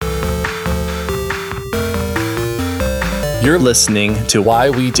You're listening to Why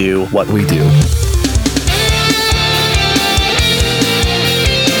We Do What We Do.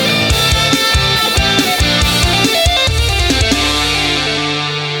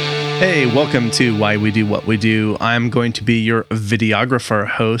 Hey, welcome to Why We Do What We Do. I'm going to be your videographer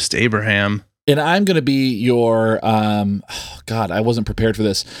host, Abraham. And I'm going to be your, God, I wasn't prepared for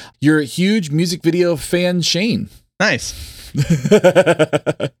this. Your huge music video fan, Shane. Nice.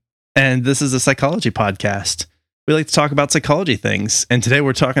 And this is a psychology podcast. We like to talk about psychology things. And today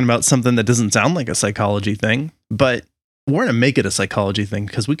we're talking about something that doesn't sound like a psychology thing, but we're going to make it a psychology thing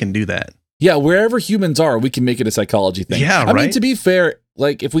because we can do that. Yeah, wherever humans are, we can make it a psychology thing. Yeah, I mean, to be fair,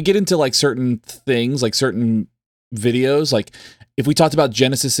 like if we get into like certain things, like certain videos, like if we talked about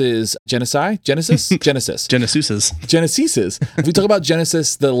Genesis. If we talk about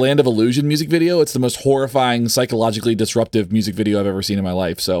Genesis, the Land of Illusion music video, it's the most horrifying, psychologically disruptive music video I've ever seen in my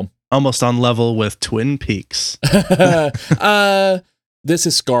life. So almost on level with Twin Peaks. This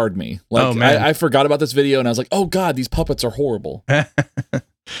has scarred me. Like, oh, man. I forgot about this video and I was like, oh God, these puppets are horrible.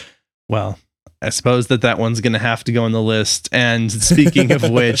 Well, I suppose that one's going to have to go on the list. And speaking of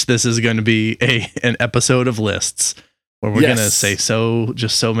which, this is going to be an episode of lists where we're going to say so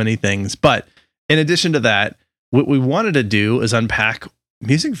many things. But in addition to that, what we wanted to do is unpack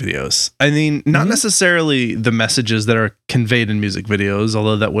music videos. I mean, not necessarily the messages that are conveyed in music videos,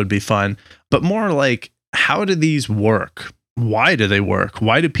 although that would be fun, but more like, how do these work? Why do they work?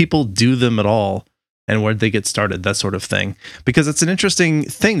 Why do people do them at all? And where'd they get started? That sort of thing. Because it's an interesting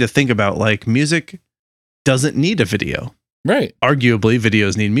thing to think about. Like, music doesn't need a video. Right. Arguably,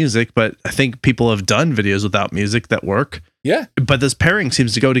 videos need music, but I think people have done videos without music that work. Yeah. But this pairing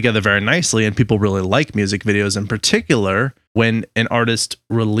seems to go together very nicely, and people really like music videos in particular. When an artist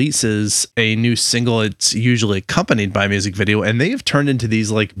releases a new single, it's usually accompanied by a music video, and they have turned into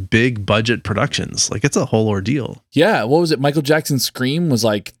these like big budget productions. Like, it's a whole ordeal. Yeah. What was it? Michael Jackson's Scream was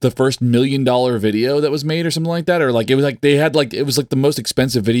like the first $1 million video that was made or something like that. Or like, it was like, it was like the most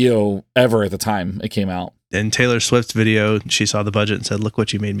expensive video ever at the time it came out. In Taylor Swift's video, she saw the budget and said, "Look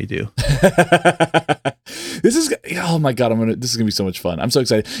what you made me do." This is, oh my God, this is gonna be so much fun. I'm so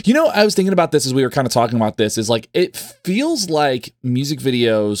excited. You know, I was thinking about this as we were kind of talking about this, is like, it feels like music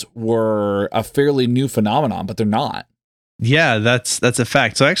videos were a fairly new phenomenon, but they're not. Yeah, that's a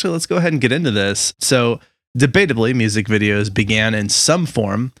fact. So actually, let's go ahead and get into this. So debatably, music videos began in some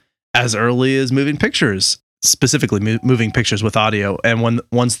form as early as moving pictures, specifically moving pictures with audio. And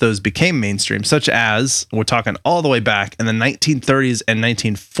once those became mainstream, such as, we're talking all the way back in the 1930s and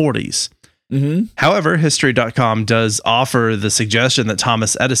 1940s. Mm-hmm. However, History.com does offer the suggestion that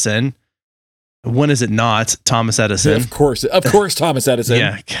Thomas Edison, when is it not Thomas Edison? Of course, Thomas Edison.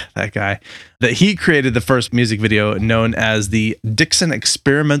 Yeah, that guy. That he created the first music video known as the Dixon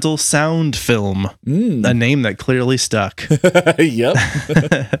Experimental Sound Film, a name that clearly stuck. Yep.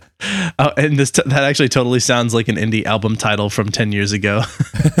 And that actually totally sounds like an indie album title from 10 years ago.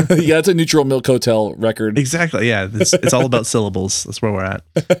 Yeah, it's a Neutral Milk Hotel record. Exactly, yeah. It's all about syllables. That's where we're at.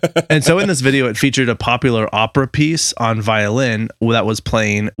 And so in this video, it featured a popular opera piece on violin that was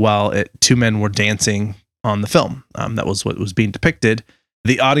playing while two men were dancing on the film. That was what was being depicted.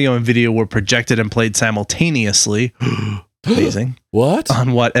 The audio and video were projected and played simultaneously. Amazing. What?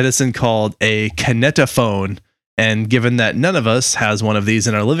 On what Edison called a kinetophone. And given that none of us has one of these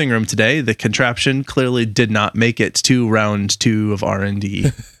in our living room today, the contraption clearly did not make it to round 2 of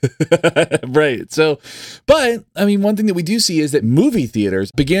R&D. Right. So, but I mean, one thing that we do see is that movie theaters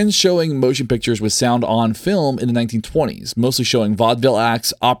began showing motion pictures with sound on film in the 1920s, mostly showing vaudeville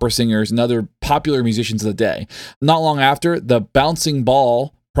acts, opera singers, and other popular musicians of the day. Not long after, the bouncing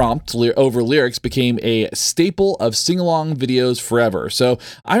ball prompt over lyrics became a staple of sing-along videos forever. So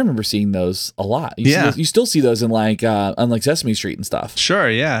I remember seeing those a lot. You still see those in on like Sesame Street and stuff. Sure,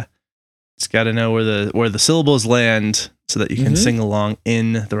 yeah. It's got to know where the syllables land so that you can sing along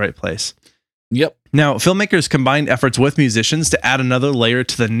in the right place. Yep. Now, filmmakers combined efforts with musicians to add another layer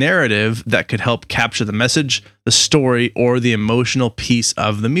to the narrative that could help capture the message, the story, or the emotional piece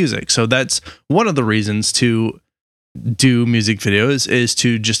of the music. So that's one of the reasons to do music videos, is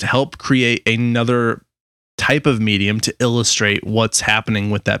to just help create another type of medium to illustrate what's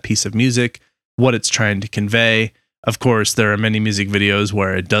happening with that piece of music, what it's trying to convey. Of course, there are many music videos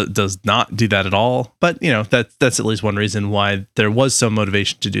where it does not do that at all, but you know, that's at least one reason why there was some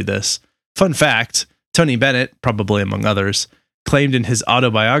motivation to do this. Fun fact, Tony Bennett, probably among others, claimed in his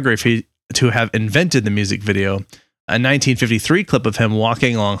autobiography to have invented the music video. A 1953 clip of him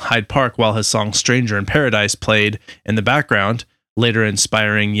walking along Hyde Park while his song Stranger in Paradise played in the background, later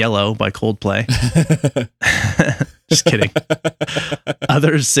inspiring Yellow by Coldplay. Just kidding.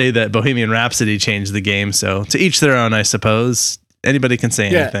 Others say that Bohemian Rhapsody changed the game. So to each their own, I suppose. Anybody can say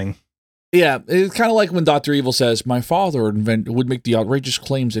anything. Yeah, it's kind of like when Dr. Evil says, my father would make the outrageous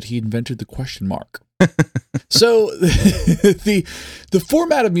claims that he invented the question mark. So the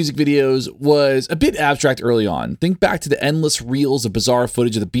format of music videos was a bit abstract early on. Think back to the endless reels of bizarre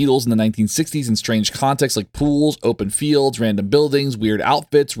footage of the Beatles in the 1960s in strange contexts like pools, open fields, random buildings, weird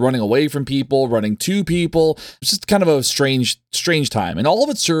outfits, running away from people, running to people. It was just kind of a strange time. And all of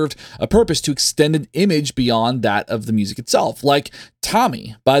it served a purpose to extend an image beyond that of the music itself. Like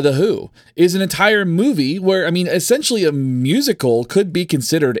Tommy by The Who is an entire movie where, essentially a musical could be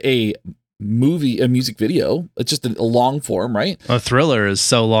considered a music video. It's just a long form, right? A Thriller is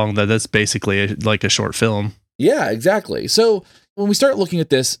so long that that's basically like a short film. Yeah, exactly. So when we start looking at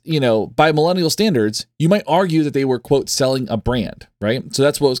this, by millennial standards, you might argue that they were, quote, selling a brand, right? So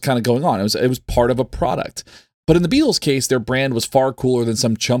that's what was kind of going on. It was part of a product. But in the Beatles' case, their brand was far cooler than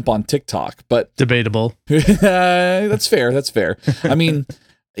some chump on TikTok. But debatable. That's fair.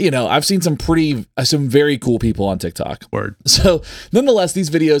 I've seen some very cool people on TikTok. Word. So nonetheless, these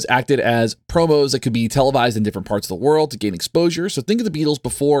videos acted as promos that could be televised in different parts of the world to gain exposure. So think of the Beatles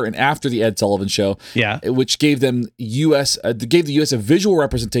before and after the Ed Sullivan Show, which gave the US a visual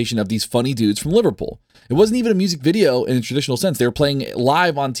representation of these funny dudes from Liverpool. It wasn't even a music video in a traditional sense. They were playing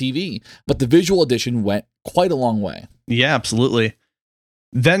live on TV, but the visual edition went quite a long way. Yeah, absolutely.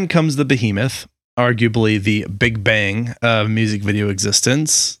 Then comes the behemoth, arguably the Big Bang of music video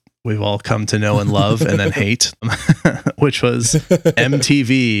existence. We've all come to know and love and then hate, which was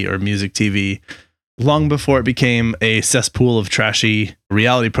MTV or music TV. Long before it became a cesspool of trashy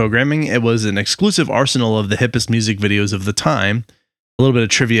reality programming, it was an exclusive arsenal of the hippest music videos of the time. A little bit of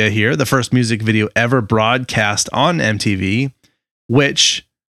trivia here. The first music video ever broadcast on MTV, which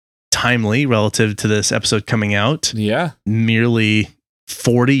timely relative to this episode coming out. Yeah. Merely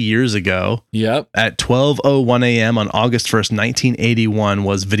 40 years ago. Yep. At 12:01 a.m. on August 1st, 1981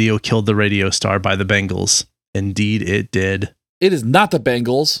 was Video Killed the Radio Star by the Bengals. Indeed, it did. It is not the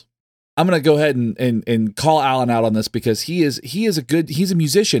Bengals. I'm going to go ahead and call Alan out on this because he's a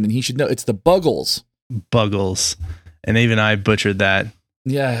musician and he should know it's the Buggles. Buggles. And even I butchered that.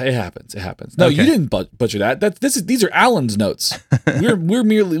 Yeah, it happens. No, okay. You didn't butcher that. These are Alan's notes. We're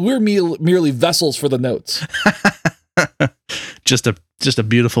merely vessels for the notes. Just a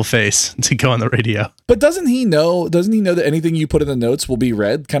beautiful face to go on the radio. But doesn't he know that anything you put in the notes will be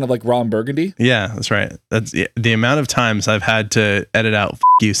read, kind of like Ron Burgundy? Yeah, that's right. That's the amount of times I've had to edit out "F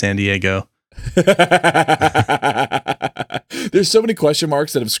you, San Diego." There's so many question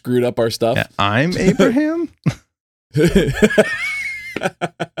marks that have screwed up our stuff. Yeah, I'm Abraham.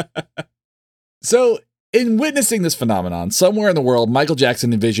 So, in witnessing this phenomenon, somewhere in the world, Michael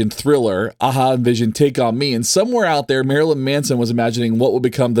Jackson envisioned Thriller, a-ha envisioned Take On Me, and somewhere out there, Marilyn Manson was imagining what would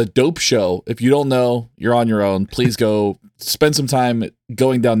become the Dope Show. If you don't know, you're on your own. Please go spend some time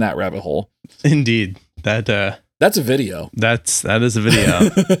going down that rabbit hole. Indeed. That's a video. That is a video.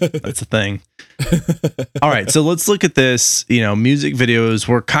 That's a thing. All right, so let's look at this. Music videos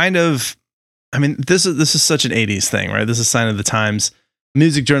were kind of, this is such an 80s thing, right? This is a sign of the times.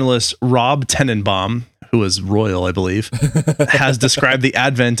 Music journalist Rob Tenenbaum, who was royal, I believe, has described the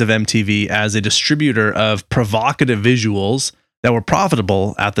advent of MTV as a distributor of provocative visuals that were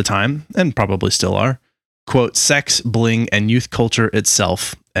profitable at the time and probably still are. Quote, sex, bling, and youth culture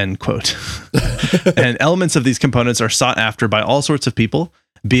itself, end quote. And elements of these components are sought after by all sorts of people,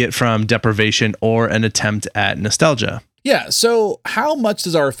 be it from deprivation or an attempt at nostalgia. Yeah, so how much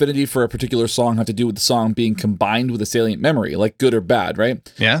does our affinity for a particular song have to do with the song being combined with a salient memory, like good or bad,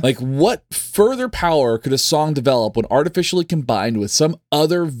 right? Yeah. Like what further power could a song develop when artificially combined with some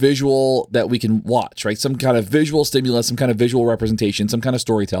other visual that we can watch, right? Some kind of visual stimulus, some kind of visual representation, some kind of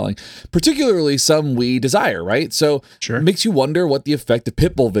storytelling, particularly some we desire, right? So sure. It makes you wonder what the effect of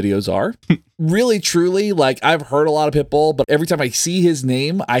Pitbull videos are. Really, truly, like I've heard a lot of Pitbull, but every time I see his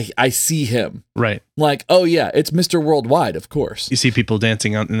name, I see him. Right. Like, oh yeah, it's Mr. Worldwide, of course. You see people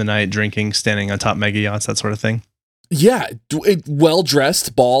dancing out in the night, drinking, standing on top mega yachts, that sort of thing. Yeah,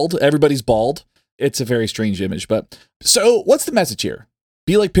 well-dressed, bald. Everybody's bald. It's a very strange image. But so what's the message here?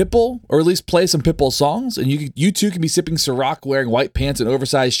 Be like Pitbull, or at least play some Pitbull songs, and you too can be sipping Ciroc, wearing white pants and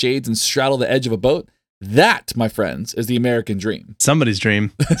oversized shades and straddle the edge of a boat. That, my friends, is the American dream. Somebody's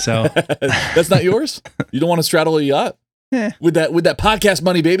dream. So that's not yours? You don't want to straddle a yacht? With that podcast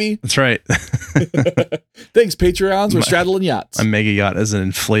money, baby. That's right. Thanks, Patreons. We're straddling yachts. A mega yacht is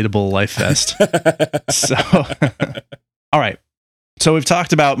an inflatable life vest. So, all right. So we've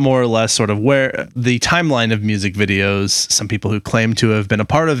talked about more or less sort of where the timeline of music videos, some people who claim to have been a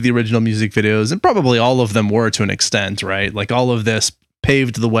part of the original music videos, and probably all of them were to an extent, right? Like all of this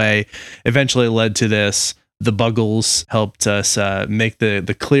paved the way, eventually led to this. The Buggles helped us make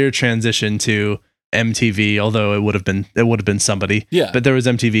the clear transition to MTV, although it would have been somebody. Yeah. But there was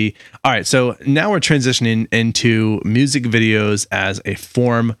MTV. All right, so now we're transitioning into music videos as a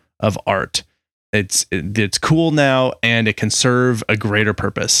form of art. It's cool now, and it can serve a greater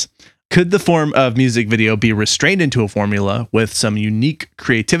purpose. Could the form of music video be restrained into a formula with some unique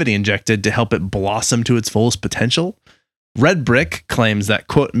creativity injected to help it blossom to its fullest potential? Red Brick claims that,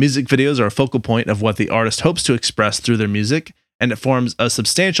 quote, music videos are a focal point of what the artist hopes to express through their music, and it forms a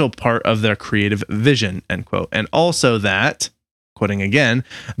substantial part of their creative vision, end quote. And also that, quoting again,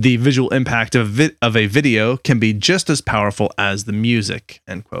 the visual impact of a video can be just as powerful as the music,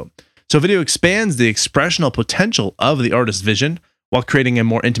 end quote. So video expands the expressional potential of the artist's vision while creating a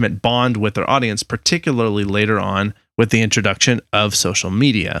more intimate bond with their audience, particularly later on with the introduction of social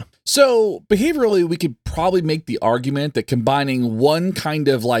media. So behaviorally, we could probably make the argument that combining one kind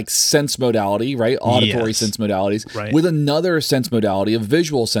of like sense modality, right? Auditory sense modalities, right, with another sense modality, a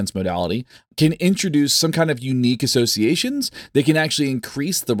visual sense modality, can introduce some kind of unique associations. They can actually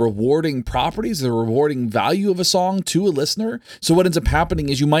increase the rewarding properties, the rewarding value of a song to a listener. So what ends up happening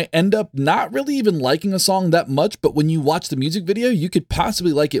is you might end up not really even liking a song that much, but when you watch the music video, you could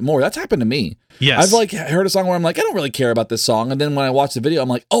possibly like it more. That's happened to me. Yes. I've like heard a song where I'm like, I don't really care about this song. And then when I watch the video, I'm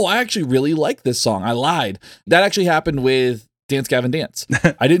like, oh, I actually really like this song. I lied. That actually happened with Dance Gavin Dance.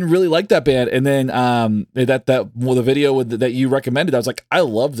 I didn't really like that band, and then the video that you recommended, I was like, I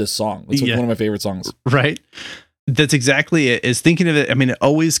love this song. It's one of my favorite songs. Right. That's exactly it. Is thinking of it. I mean, it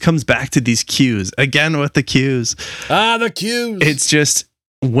always comes back to these cues again with the cues. The cues. It's just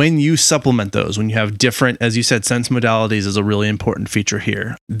when you supplement those, when you have different, as you said, sense modalities is a really important feature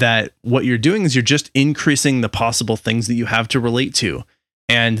here. That what you're doing is you're just increasing the possible things that you have to relate to,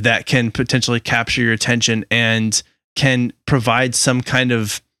 and that can potentially capture your attention and can provide some kind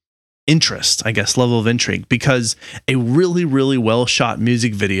of interest, I guess, level of intrigue, because a really, really well shot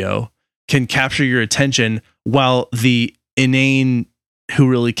music video can capture your attention while the inane Who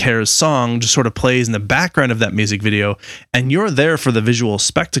Really Cares song just sort of plays in the background of that music video, and you're there for the visual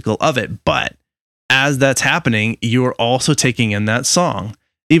spectacle of it. But as that's happening, you're also taking in that song.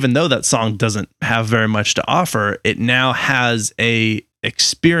 Even though that song doesn't have very much to offer, it now has a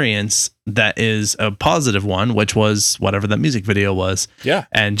experience that is a positive one, which was whatever that music video was. Yeah.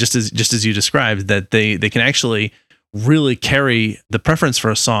 And just as you described, that they can actually really carry the preference for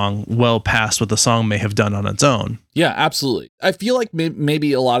a song well past what the song may have done on its own. Yeah, absolutely. I feel like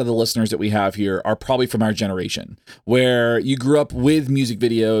maybe a lot of the listeners that we have here are probably from our generation, where you grew up with music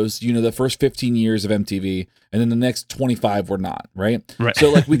videos, you know, the first 15 years of MTV, and then the next 25 were not, right? Right.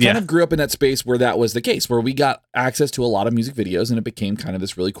 So like we kind of grew up in that space where that was the case, where we got access to a lot of music videos, and it became kind of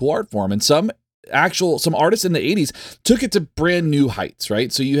this really cool art form. And some artists in the 80s took it to brand new heights,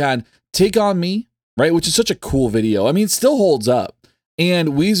 right? So you had Take On Me, right? Which is such a cool video. I mean, it still holds up. And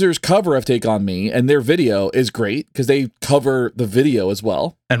Weezer's cover of Take On Me and their video is great because they cover the video as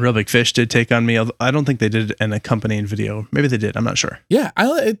well. And Real Big Fish did Take On Me. I don't think they did an accompanying video. Maybe they did. I'm not sure. Yeah,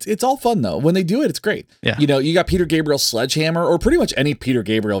 it's all fun though. When they do it, it's great. Yeah. You know, you got Peter Gabriel's Sledgehammer, or pretty much any Peter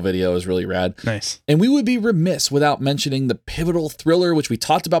Gabriel video is really rad. Nice. And we would be remiss without mentioning the pivotal Thriller, which we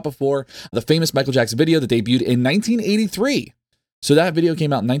talked about before, the famous Michael Jackson video that debuted in 1983. So that video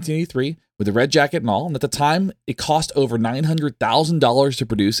came out in 1983 with a red jacket and all. And at the time, it cost over $900,000 to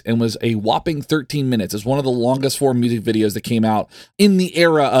produce and was a whopping 13 minutes. It's one of the longest form music videos that came out in the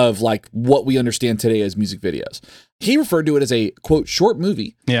era of like what we understand today as music videos. He referred to it as a, quote, short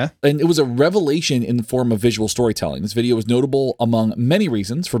movie. Yeah. And it was a revelation in the form of visual storytelling. This video was notable among many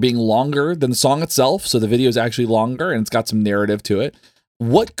reasons for being longer than the song itself. So the video is actually longer and it's got some narrative to it.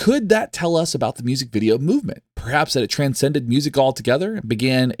 What could that tell us about the music video movement? Perhaps that it transcended music altogether and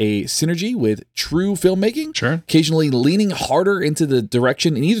began a synergy with true filmmaking. Sure. Occasionally leaning harder into the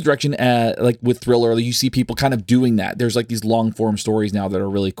direction, in either direction, like with Thriller, you see people kind of doing that. There's like these long form stories now that are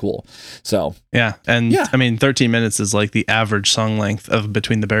really cool. So yeah. And yeah. I mean, 13 minutes is like the average song length of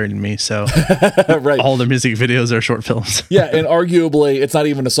Between the Buried and Me. So right. All their music videos are short films. Yeah. And arguably it's not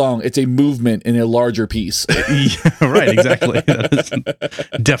even a song. It's a movement in a larger piece. Yeah, right. Exactly. That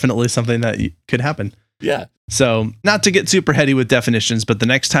is definitely something that could happen. Yeah. So not to get super heady with definitions, but the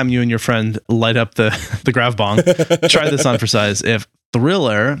next time you and your friend light up the Grav Bong, try this on for size. If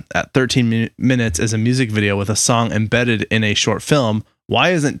Thriller at 13 minutes is a music video with a song embedded in a short film,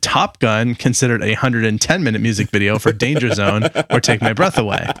 why isn't Top Gun considered a 110-minute music video for Danger Zone or Take My Breath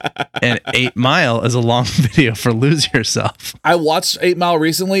Away? And 8 Mile is a long video for Lose Yourself. I watched 8 Mile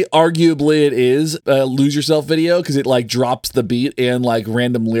recently. Arguably, it is a Lose Yourself video because it like drops the beat and like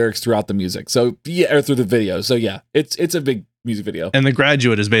random lyrics throughout the music. So yeah, or through the video. So yeah, it's a big music video. And The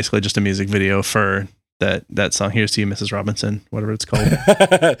Graduate is basically just a music video for that song. Here's to You, Mrs. Robinson, whatever it's called.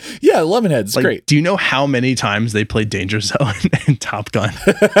 Yeah, Lemonhead. It's great. Do you know how many times they played Danger Zone in Top Gun?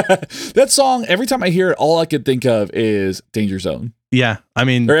 That song, every time I hear it, all I can think of is Danger Zone. Yeah, I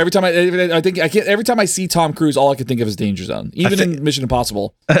mean, or every time every time I see Tom Cruise, all I can think of is Danger Zone. Even in Mission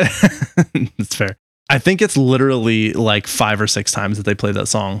Impossible. That's fair. I think it's literally like 5 or 6 times that they played that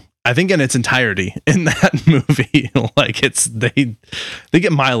song. I think in its entirety in that movie. Like they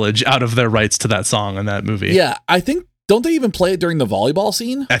get mileage out of their rights to that song in that movie. Yeah, I think, don't they even play it during the volleyball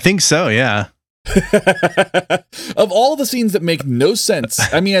scene? I think so, yeah. Of all the scenes that make no sense,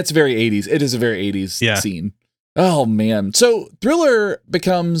 I mean, it's very 80s. It is a very 80s scene. Oh, man. So Thriller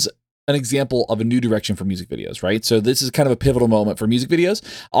becomes an example of a new direction for music videos, right? So this is kind of a pivotal moment for music videos,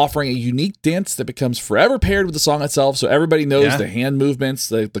 offering a unique dance that becomes forever paired with the song itself. So everybody knows the hand movements,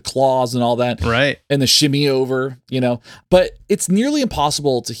 the claws and all that. Right. And the shimmy over, but it's nearly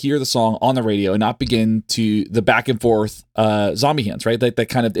impossible to hear the song on the radio and not begin to the back and forth zombie hands, right? That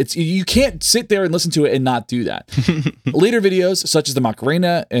kind of, you can't sit there and listen to it and not do that. Later videos, such as the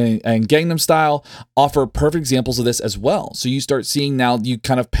Macarena and Gangnam Style, offer perfect examples of this as well. So you start seeing now, you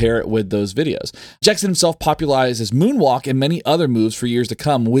kind of pair it with those videos. Jackson himself popularized his moonwalk and many other moves for years to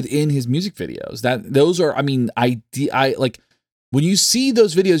come within his music videos. Those are, I mean, I like when you see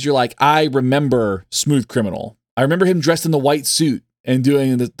those videos, you're like, I remember Smooth Criminal. I remember him dressed in the white suit and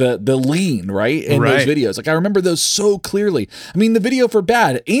doing the lean, right? In those videos. Like I remember those so clearly. I mean, the video for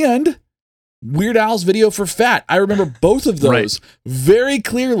Bad and Weird Al's video for Fat. I remember both of those very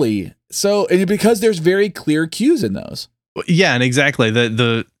clearly. So, and because there's very clear cues in those. Yeah, and exactly.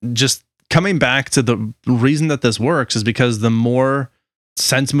 The just coming back to the reason that this works is because the more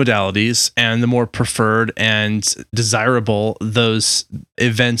sense modalities and the more preferred and desirable those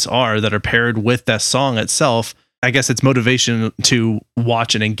events are that are paired with that song itself, I guess it's motivation to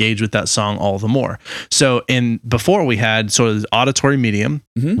watch and engage with that song all the more. So before we had sort of the auditory medium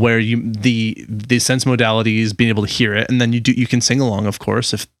where the sense modalities being able to hear it, and then you can sing along, of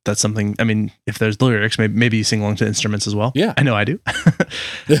course, if that's something. I mean, if there's lyrics, maybe you sing along to instruments as well. Yeah, I know I do.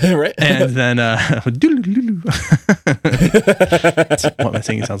 Right. And then that's what my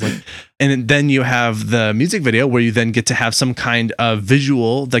singing sounds like. And then you have the music video where you then get to have some kind of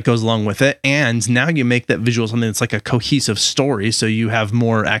visual that goes along with it, and now you make that visual something that's like a cohesive story, so you have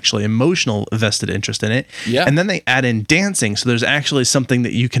more actually emotional vested interest in it. Yeah. And then they add in dancing, so there's actually something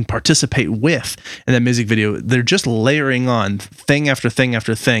that you can participate with in that music video. They're just layering on thing after thing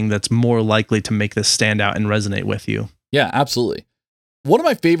after thing that's more likely to make this stand out and resonate with you. Yeah, absolutely. One of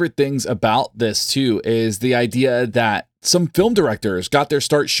my favorite things about this too is the idea that some film directors got their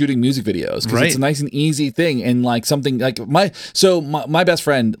start shooting music videos because it's a nice and easy thing. And like something like my best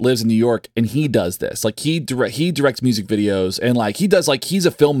friend lives in New York and he does this. Like he directs music videos and like he does, like he's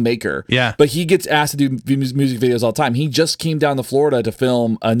a filmmaker. Yeah. But he gets asked to do music videos all the time. He just came down to Florida to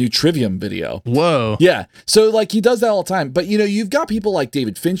film a new Trivium video. Whoa. Yeah. So like he does that all the time. But you've got people like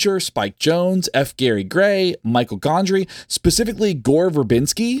David Fincher, Spike Jonze, F. Gary Gray, Michael Gondry, specifically Gore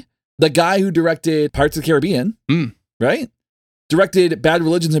Verbinski, the guy who directed Pirates of the Caribbean. Right? Directed Bad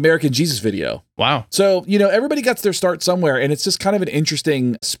Religion's American Jesus video. Wow. So, everybody gets their start somewhere, and it's just kind of an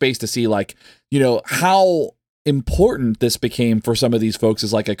interesting space to see, like, how important this became for some of these folks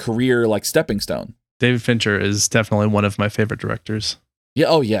as like a career, like stepping stone. David Fincher is definitely one of my favorite directors. Yeah.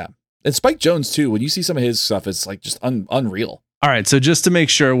 Oh, yeah. And Spike Jonze, too. When you see some of his stuff, it's like just unreal. All right, so just to make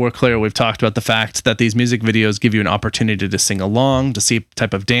sure we're clear, we've talked about the fact that these music videos give you an opportunity to sing along, to see a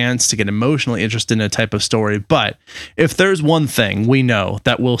type of dance, to get emotionally interested in a type of story. But if there's one thing we know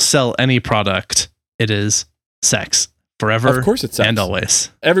that will sell any product, it is sex. Forever. Of course it's sex. And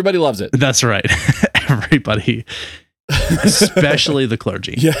always. Everybody loves it. That's right. Everybody. Especially the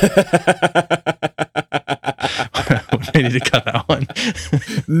clergy. Yeah. We need to cut that one.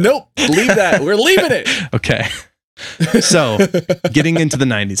 Nope. Leave that. We're leaving it. Okay. So getting into the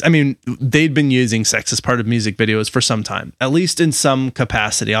 90s, I mean, they'd been using sex as part of music videos for some time, at least in some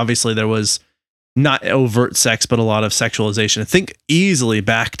capacity. Obviously, there was not overt sex, but a lot of sexualization. I think easily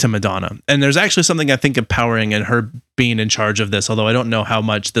back to Madonna. And there's actually something I think empowering in her being in charge of this, although I don't know how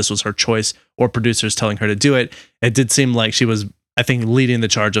much this was her choice or producers telling her to do it. It did seem like she was I think leading the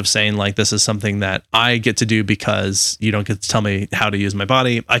charge of saying like, this is something that I get to do because you don't get to tell me how to use my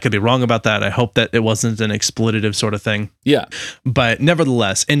body. I could be wrong about that. I hope that it wasn't an exploitative sort of thing. Yeah. But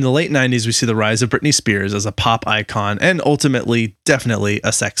nevertheless, in the late 90s, we see the rise of Britney Spears as a pop icon and ultimately, definitely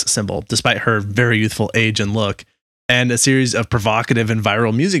a sex symbol, despite her very youthful age and look. And a series of provocative and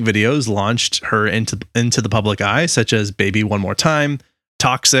viral music videos launched her into the public eye, such as Baby One More Time,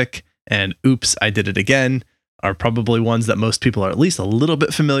 Toxic, and Oops, I Did It Again, are probably ones that most people are at least a little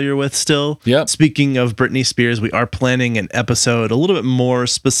bit familiar with still. Yep. Speaking of Britney Spears, we are planning an episode a little bit more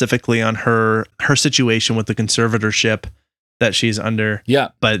specifically on her situation with the conservatorship that she's under. Yeah.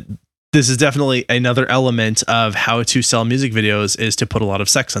 But this is definitely another element of how to sell music videos is to put a lot of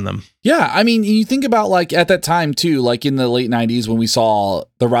sex in them. Yeah, I mean, you think about like at that time too, like in the late 90s when we saw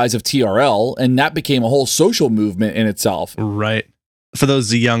the rise of TRL, and that became a whole social movement in itself. Right. For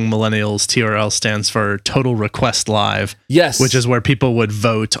those young millennials, TRL stands for Total Request Live. Yes. Which is where people would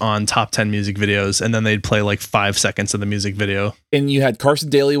vote on top 10 music videos, and then they'd play like 5 seconds of the music video. And you had Carson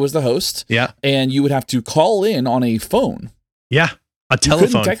Daly was the host. Yeah. And you would have to call in on a phone. Yeah. A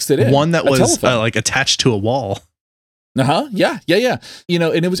telephone. Text it in. One that was like attached to a wall. Uh-huh. Yeah. You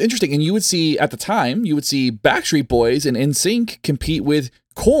know, and it was interesting. And you would see at the time, you would see Backstreet Boys and NSYNC compete with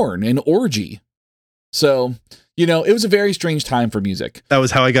Korn and Orgy. So, you know, it was a very strange time for music. That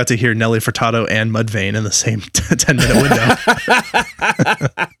was how I got to hear Nelly Furtado and Mudvayne in the same 10-minute window.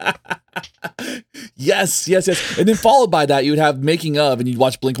 Yes. And then followed by that, you would have Making Of, and you'd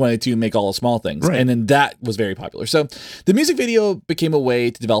watch Blink-182 make All the Small Things. Right. And then that was very popular. So the music video became a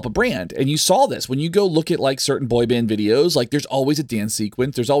way to develop a brand. And you saw this when you go look at like certain boy band videos, like there's always a dance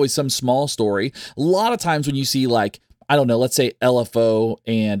sequence. There's always some small story. A lot of times when you see like, I don't know, let's say LFO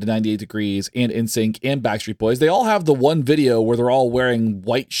and 98 Degrees and NSYNC and Backstreet Boys, they all have the one video where they're all wearing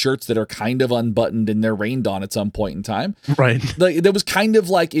white shirts that are kind of unbuttoned and they're rained on at some point in time. Right. Like, there was kind of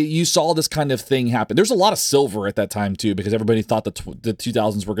like, you saw this kind of thing happen. There's a lot of silver at that time too, because everybody thought that the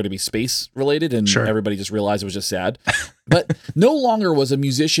 2000s were going to be space related, and everybody just realized it was just sad. But no longer was a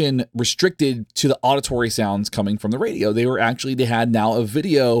musician restricted to the auditory sounds coming from the radio. They had now a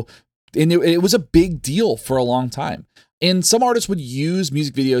video, and it was a big deal for a long time. And some artists would use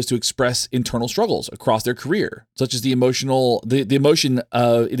music videos to express internal struggles across their career, such as the emotion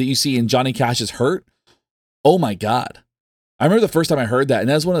that you see in Johnny Cash's Hurt. Oh my God. I remember the first time I heard that, and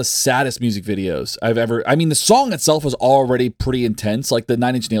that was one of the saddest music videos I've ever. I mean, the song itself was already pretty intense. Like the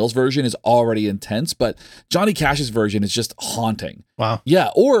Nine Inch Nails version is already intense, but Johnny Cash's version is just haunting. Wow.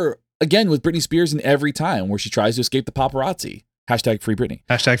 Yeah. Or again, with Britney Spears in Every Time, where she tries to escape the paparazzi. Hashtag Free Britney.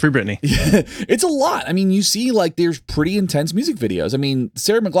 Hashtag Free Britney. It's a lot. I mean, you see like there's pretty intense music videos. I mean,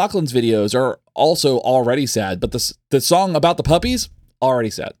 Sarah McLachlan's videos are also already sad, but the song about the puppies, already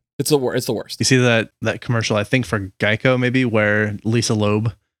sad. It's the worst. You see that commercial, I think for Geico maybe, where Lisa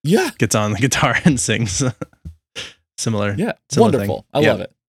Loeb gets on the guitar and sings. Similar. Yeah. Similar Wonderful. Thing. I love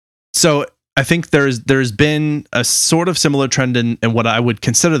it. So I think there's been a sort of similar trend in what I would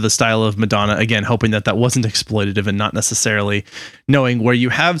consider the style of Madonna, again, hoping that wasn't exploitative and not necessarily knowing, where you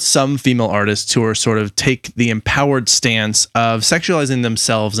have some female artists who are sort of take the empowered stance of sexualizing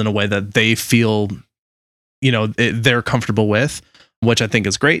themselves in a way that they feel, they're comfortable with, which I think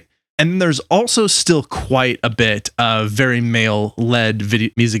is great. And there's also still quite a bit of very male-led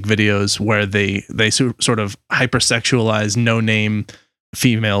music videos where they sort of hypersexualize no-name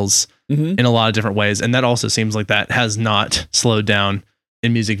females in a lot of different ways. And that also seems like that has not slowed down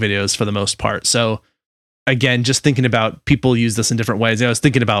in music videos for the most part. So again, just thinking about people use this in different ways. I was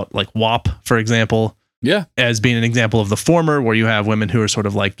thinking about like WAP, for example, as being an example of the former, where you have women who are sort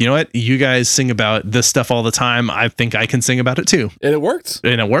of like, you know what, you guys sing about this stuff all the time. I think I can sing about it too. And it worked.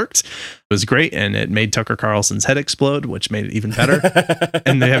 It was great. And it made Tucker Carlson's head explode, which made it even better.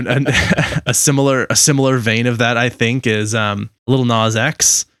 And they have a similar vein of that, I think, is Lil Nas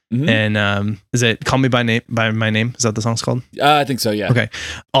X. And is it Call Me by My Name? Is that the song's called? I think so, yeah. Okay.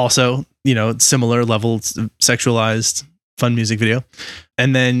 Also, similar levels of sexualized fun music video.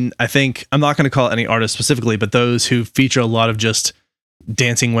 And then I think, I'm not going to call it any artist specifically, but those who feature a lot of just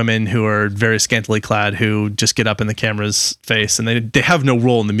dancing women who are very scantily clad, who just get up in the camera's face, and they have no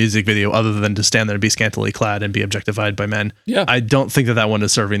role in the music video other than to stand there and be scantily clad and be objectified by men. Yeah. I don't think that one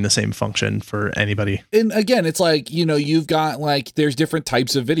is serving the same function for anybody. And again, it's like, you've got like, there's different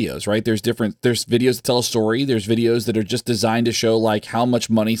types of videos, right? There's videos that tell a story. There's videos that are just designed to show like how much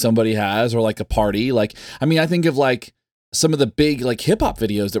money somebody has, or like a party. Like, I mean, I think of like some of the big like hip hop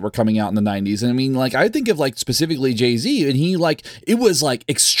videos that were coming out in the 90s. And I mean, like, I think of like specifically Jay-Z, and he like, it was like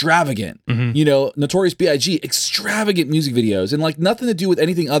extravagant, Notorious B.I.G., extravagant music videos, and like nothing to do with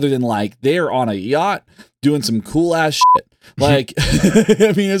anything other than like they're on a yacht doing some cool ass shit. Like,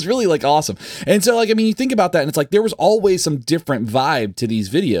 I mean, it's really like awesome. And so, like, I mean, you think about that, and it's like there was always some different vibe to these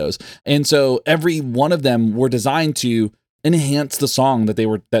videos, and so every one of them were designed to enhance the song that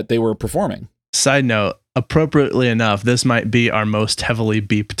they were performing. Side note, appropriately enough, this might be our most heavily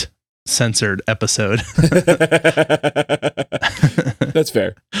beeped, censored episode. That's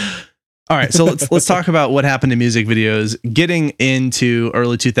fair. All right, so let's talk about what happened to music videos getting into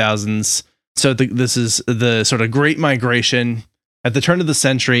early 2000s. So this is the sort of great migration. At the turn of the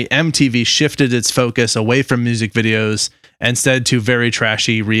century, MTV shifted its focus away from music videos instead to very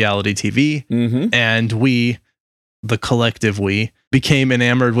trashy reality TV. Mm-hmm. And we, the collective we, became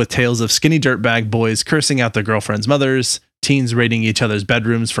enamored with tales of skinny dirtbag boys cursing out their girlfriends' mothers, teens raiding each other's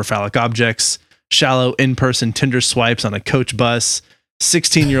bedrooms for phallic objects, shallow in-person Tinder swipes on a coach bus,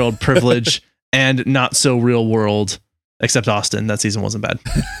 16-year-old privilege, and not so real world, except Austin. That season wasn't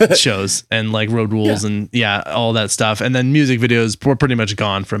bad. Shows and like Road Rules and all that stuff. And then music videos were pretty much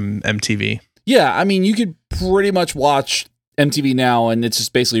gone from MTV. Yeah, I mean, you could pretty much watch MTV now, and it's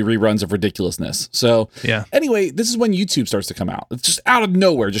just basically reruns of ridiculousness. So anyway, this is when YouTube starts to come out. It's just out of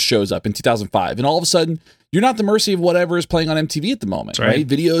nowhere, just shows up in 2005. And all of a sudden, you're not at the mercy of whatever is playing on MTV at the moment, right?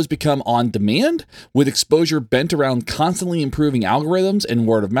 Videos become on demand with exposure bent around constantly improving algorithms and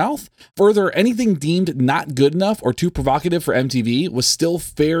word of mouth. Further, anything deemed not good enough or too provocative for MTV was still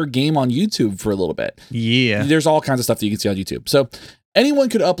fair game on YouTube for a little bit. Yeah. There's all kinds of stuff that you can see on YouTube. So anyone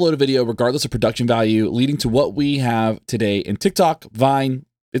could upload a video regardless of production value, leading to what we have today in TikTok, Vine.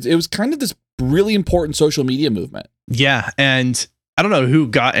 It was kind of this really important social media movement. Yeah, and I don't know who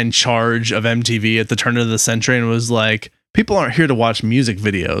got in charge of MTV at the turn of the century and was like, people aren't here to watch music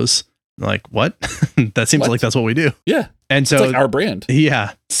videos. Like, what? That seems like that's what we do. Yeah. And so it's like our brand.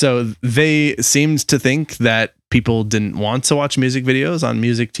 Yeah. So they seemed to think that people didn't want to watch music videos on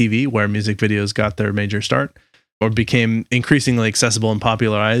music TV, where music videos got their major start or became increasingly accessible and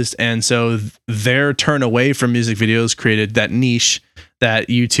popularized. And so their turn away from music videos created that niche that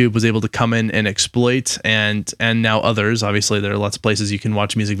YouTube was able to come in and exploit, and now others. Obviously, there are lots of places you can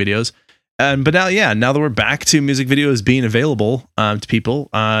watch music videos. But now that we're back to music videos being available to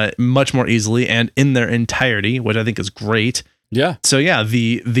people much more easily and in their entirety, which I think is great. Yeah. So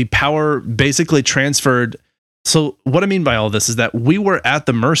the power basically transferred. So what I mean by all this is that we were at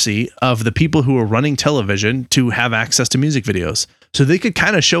the mercy of the people who were running television to have access to music videos. So they could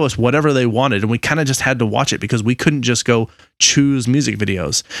kind of show us whatever they wanted, and we kind of just had to watch it because we couldn't just go choose music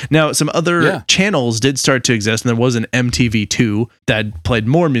videos. Now, some other channels did start to exist, and there was an MTV2 that played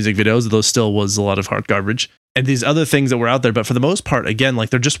more music videos, though still was a lot of hard garbage. And these other things that were out there, but for the most part, again, like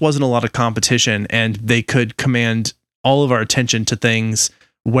there just wasn't a lot of competition, and they could command all of our attention to things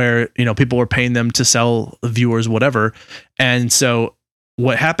where, you know, people were paying them to sell viewers, whatever. And so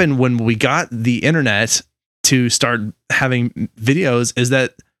what happened when we got the internet to start having videos is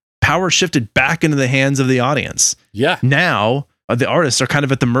that power shifted back into the hands of the audience. Yeah. Now the artists are kind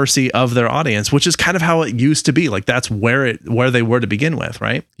of at the mercy of their audience, which is kind of how it used to be. Like that's where they were to begin with,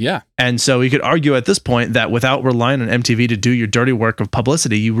 right? Yeah. And so you could argue at this point that without relying on MTV to do your dirty work of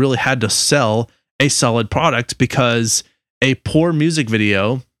publicity, you really had to sell a solid product, because a poor music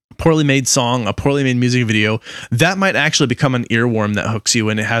video, poorly made song, a poorly made music video, that might actually become an earworm that hooks you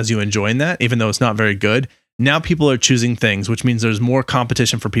and it has you enjoying that, even though it's not very good. Now people are choosing things, which means there's more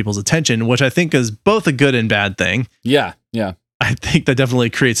competition for people's attention, which I think is both a good and bad thing. Yeah. Yeah. I think that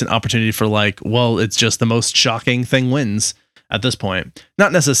definitely creates an opportunity for like, well, it's just the most shocking thing wins at this point.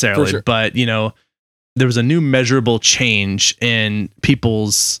 Not necessarily, but you know, there was a new measurable change in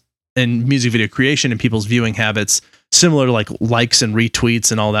music video creation and people's viewing habits, similar to like likes and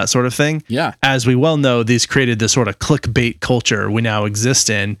retweets and all that sort of thing. Yeah. As we well know, these created this sort of clickbait culture we now exist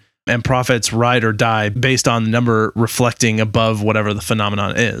in, and profits ride or die based on the number reflecting above whatever the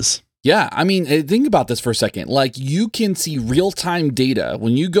phenomenon is. Yeah, I mean, think about this for a second. Like, you can see real-time data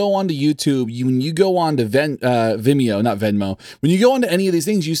when you go onto YouTube, when you go onto Vimeo, not Venmo. When you go onto any of these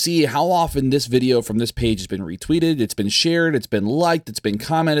things, you see how often this video from this page has been retweeted, it's been shared, it's been liked, it's been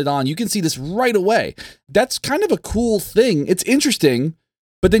commented on. You can see this right away. That's kind of a cool thing. It's interesting.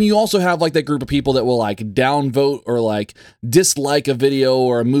 But then you also have like that group of people that will like downvote or like dislike a video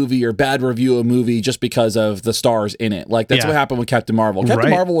or a movie or bad review a movie just because of the stars in it. Like that's what happened with Captain Marvel.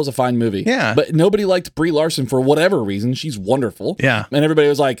 Captain Marvel was a fine movie. Yeah. But nobody liked Brie Larson for whatever reason. She's wonderful. Yeah. And everybody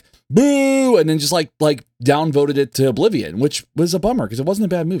was like, boo, and then just like downvoted it to oblivion, which was a bummer because it wasn't a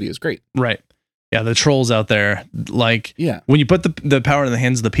bad movie. It was great. Right. Yeah, the trolls out there, like when you put the power in the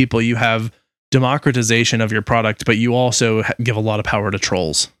hands of the people, you have democratization of your product, but you also give a lot of power to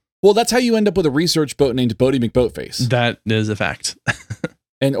trolls. Well, that's how you end up with a research boat named Bodie McBoatface. That is a fact.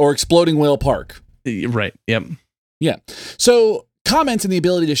 Or Exploding Whale Park. Right. Yep. Yeah. So comments and the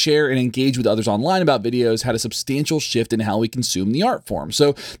ability to share and engage with others online about videos had a substantial shift in how we consume the art form.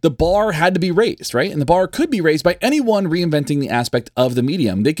 So the bar had to be raised, right? And the bar could be raised by anyone reinventing the aspect of the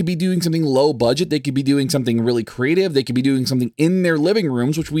medium. They could be doing something low budget. They could be doing something really creative. They could be doing something in their living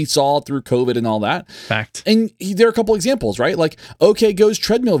rooms, which we saw through COVID and all that. Fact. And there are a couple examples, right? Like OK Go's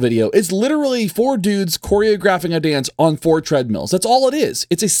treadmill video. It's literally 4 dudes choreographing a dance on 4 treadmills. That's all it is.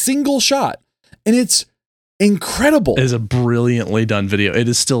 It's a single shot. And it's incredible. It is a brilliantly done video. It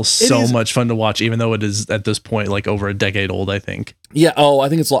is still so much fun to watch, even though it is at this point like over a decade old, I think. Yeah. Oh, I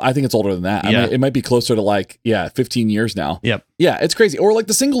think it's older than that. Yeah. I mean, it might be closer to 15 years now. Yep. Yeah, it's crazy. Or like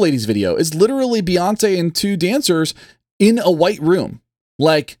the Single Ladies video. It's literally Beyonce and 2 dancers in a white room,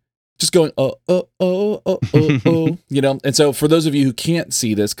 like just going you know. And so for those of you who can't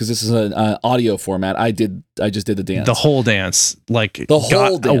see this, because this is an audio format, I just did the dance. The whole dance, like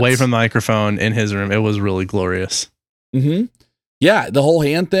got away from the microphone in his room. It was really glorious. Mm-hmm. Yeah, the whole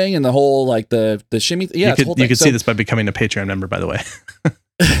hand thing and the whole like the shimmy. Yeah, you could see this by becoming a Patreon member, by the way.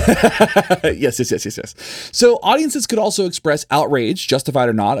 Yes. So audiences could also express outrage, justified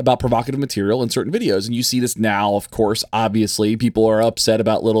or not, about provocative material in certain videos. And you see this now, of course, obviously. People are upset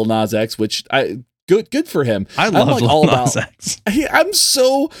about Lil Nas X, which good for him. I love Lil Nas X. I'm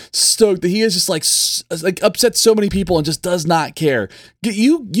so stoked that he is just like upset so many people and just does not care.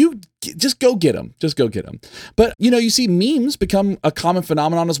 You just go get him. Just go get him. But, you see memes become a common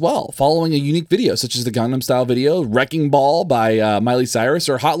phenomenon as well, following a unique video, such as the Gangnam Style video, Wrecking Ball by Miley Cyrus,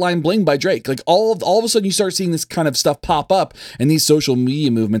 or Hotline Bling by Drake. Like all of a sudden you start seeing this kind of stuff pop up in these social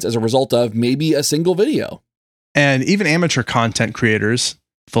media movements as a result of maybe a single video. And even amateur content creators,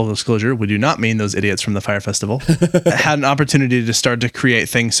 full disclosure, we do not mean those idiots from the Fire Festival, had an opportunity to start to create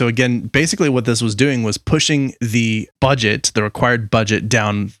things. So again, basically what this was doing was pushing the required budget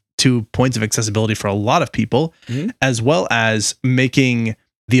down to points of accessibility for a lot of people, as well as making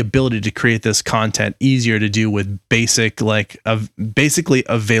the ability to create this content easier to do with basically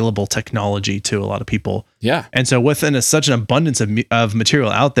available technology to a lot of people. Yeah. And so within such an abundance of material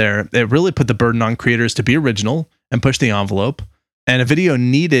out there, it really put the burden on creators to be original and push the envelope. And a video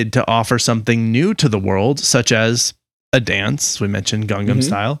needed to offer something new to the world, such as a dance. We mentioned Gangnam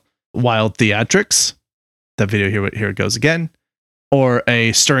Style, wild theatrics. That video here it goes again. Or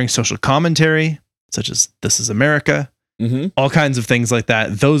a stirring social commentary, such as This Is America. All kinds of things like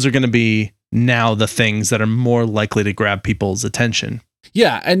that. Those are going to be now the things that are more likely to grab people's attention.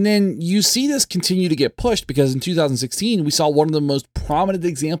 Yeah, and then you see this continue to get pushed because in 2016, we saw one of the most prominent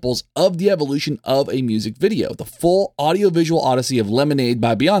examples of the evolution of a music video, the full audiovisual odyssey of Lemonade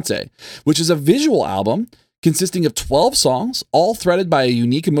by Beyonce, which is a visual album consisting of 12 songs, all threaded by a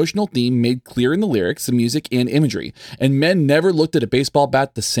unique emotional theme made clear in the lyrics, the music, and imagery. And men never looked at a baseball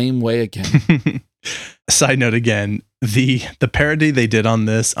bat the same way again. Side note again, the parody they did on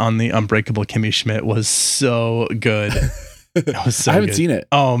this on the Unbreakable Kimmy Schmidt was so good. It was so I haven't good. seen it.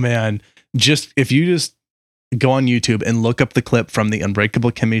 Oh man. If you go on YouTube and look up the clip from the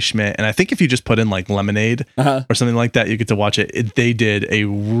Unbreakable Kimmy Schmidt, and I think if you just put in like Lemonade or something like that, you get to watch it. They did a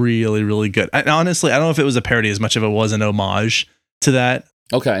really, really good. And honestly, I don't know if it was a parody as much as it was an homage to that.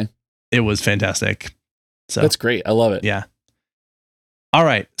 Okay. It was fantastic. So that's great. I love it. Yeah. All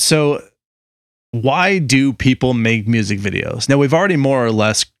right. So why do people make music videos? Now, we've already more or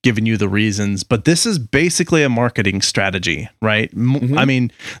less given you the reasons, but this is basically a marketing strategy, right? I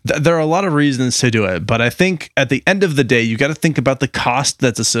mean, there are a lot of reasons to do it, but I think at the end of the day, you got to think about the cost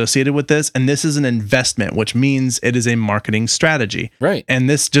that's associated with this. And this is an investment, which means it is a marketing strategy. Right. And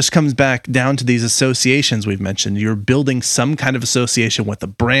this just comes back down to these associations we've mentioned. You're building some kind of association with a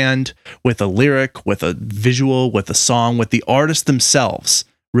brand, with a lyric, with a visual, with a song, with the artist themselves.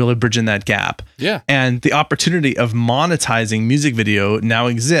 Really bridging that gap. Yeah. And the opportunity of monetizing music video now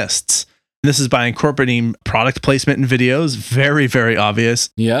exists. This is by incorporating product placement in videos. Very, very obvious.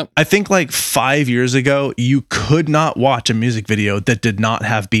 Yeah. I think like 5 years ago, you could not watch a music video that did not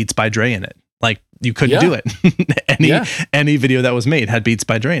have Beats by Dre in it. Like you couldn't do it. Any video that was made had Beats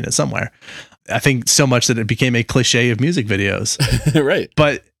by Dre in it somewhere. I think so much that it became a cliche of music videos. Right.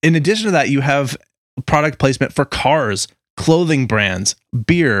 But in addition to that, you have product placement for cars, clothing brands,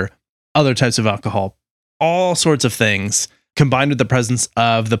 beer, other types of alcohol, all sorts of things combined with the presence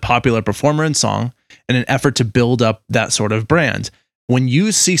of the popular performer and song in an effort to build up that sort of brand. When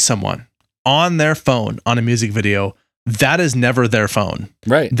you see someone on their phone on a music video, that is never their phone.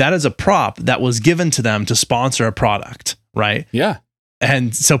 Right. That is a prop that was given to them to sponsor a product, right? Yeah.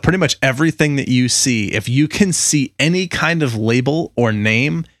 And so pretty much everything that you see, if you can see any kind of label or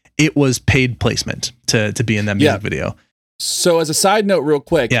name, it was paid placement to be in that music video. So as a side note, real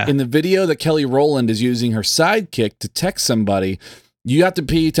quick, Yeah. in the video that Kelly Rowland is using her sidekick to text somebody, you have to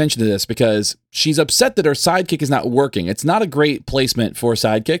pay attention to this because she's upset that her sidekick is not working. It's not a great placement for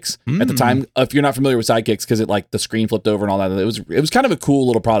sidekicks at the time. If you're not familiar with sidekicks, because it like the screen flipped over and all that, it was kind of a cool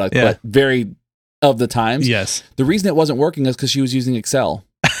little product, but very of the times. Yes. The reason it wasn't working is because she was using Excel.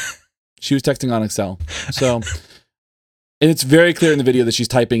 She was texting on Excel. So, and it's very clear in the video that she's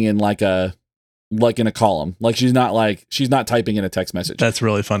typing in like in a column. Like she's not typing in a text message. That's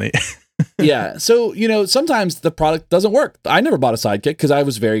really funny. Yeah. So, sometimes the product doesn't work. I never bought a sidekick because I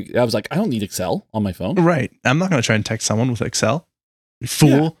was like, I don't need Excel on my phone. Right. I'm not going to try and text someone with Excel. You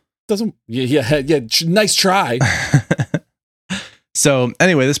fool. Yeah. Nice try. So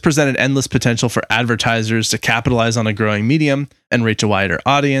anyway, this presented endless potential for advertisers to capitalize on a growing medium and reach a wider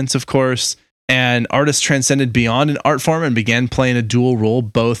audience, of course. And artists transcended beyond an art form and began playing a dual role,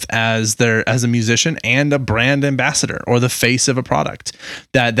 both as a musician and a brand ambassador or the face of a product.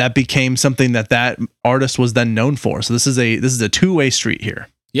 That became something that artist was then known for. So this is a two-way street here.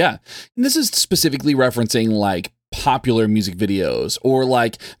 Yeah. And this is specifically referencing like popular music videos or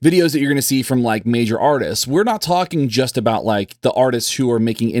like videos that you're going to see from like major artists. We're not talking just about like the artists who are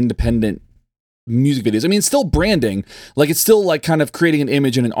making independent music videos. I mean, it's still branding, like it's still like kind of creating an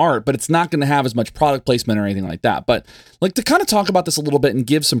image and an art, but it's not going to have as much product placement or anything like that. But like to kind of talk about this a little bit and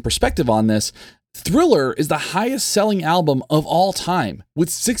give some perspective on this, Thriller is the highest selling album of all time with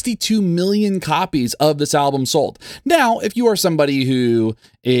 62 million copies of this album sold. Now, if you are somebody who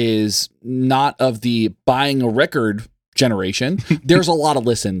is not of the buying a record generation, there's a lot of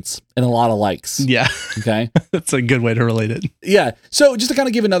listens and a lot of likes. Yeah. Okay. That's a good way to relate it. Yeah. So just to kind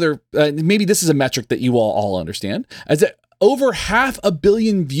of give another, maybe this is a metric that you all understand, as that over 500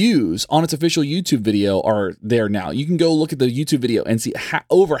 million views on its official YouTube video are there now. You can go look at the YouTube video and see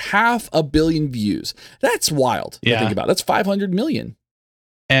over 500 million views. That's wild to think about. That's 500 million.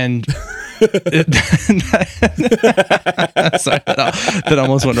 And sorry, that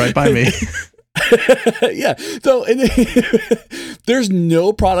almost went right by me. Yeah. So there's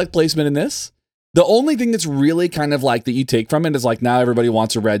no product placement in this. The only thing that's really kind of like that you take from it is like now everybody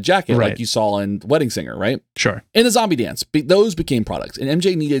wants a red jacket, right, like you saw in Wedding Singer, right? Sure. And the Zombie Dance, those became products. And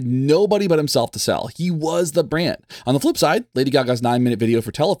MJ needed nobody but himself to sell. He was the brand. On the flip side, Lady Gaga's 9-minute video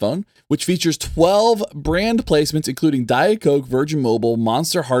for Telephone, which features 12 brand placements, including Diet Coke, Virgin Mobile,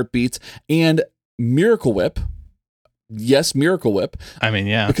 Monster Heartbeats, and Miracle Whip. Yes, Miracle Whip. I mean,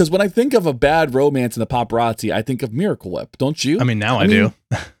 yeah. Because when I think of a bad romance in the paparazzi, I think of Miracle Whip. Don't you? I mean, now I do.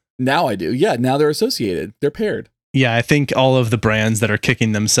 Now I do. Yeah, now they're associated. They're paired. Yeah, I think all of the brands that are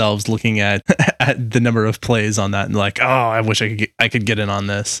kicking themselves looking at the number of plays on that and like, oh, I wish I could get in on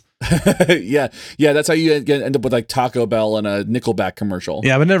this. Yeah, that's how you end up with like Taco Bell and a Nickelback commercial.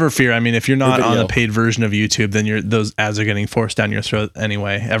 Yeah, but never fear. I mean, if you're not on a paid version of YouTube, then those ads are getting forced down your throat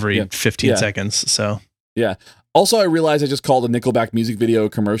anyway every 15 seconds. So yeah. Also, I realized I just called a Nickelback music video a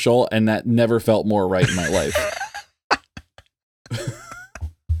commercial, and that never felt more right in my life.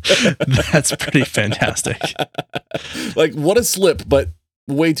 That's pretty fantastic. Like, what a slip, but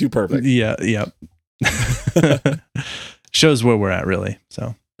way too perfect. Yeah. Shows where we're at, really.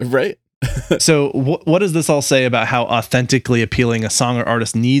 So right. So what does this all say about how authentically appealing a song or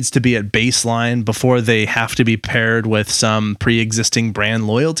artist needs to be at baseline before they have to be paired with some pre-existing brand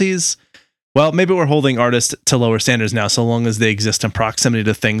loyalties? Well, maybe we're holding artists to lower standards now, so long as they exist in proximity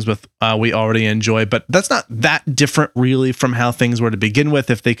to things we already enjoy. But that's not that different, really, from how things were to begin with.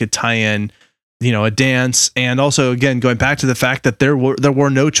 If they could tie in, a dance, and also, again, going back to the fact that there were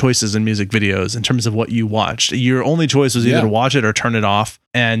no choices in music videos in terms of what you watched. Your only choice was either to watch it or turn it off,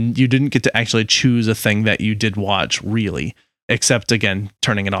 and you didn't get to actually choose a thing that you did watch, really, except again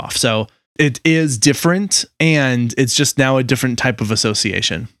turning it off. So it is different, and it's just now a different type of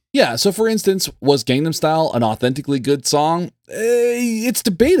association. Yeah, so for instance, was Gangnam Style an authentically good song? It's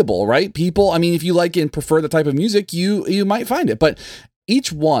debatable, right? People, I mean, if you like and prefer the type of music, you might find it. But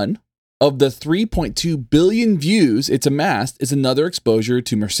each one of the 3.2 billion views it's amassed is another exposure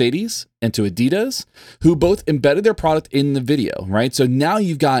to Mercedes and to Adidas, who both embedded their product in the video, right? So now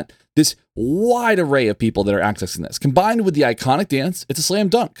you've got this wide array of people that are accessing this. Combined with the iconic dance, it's a slam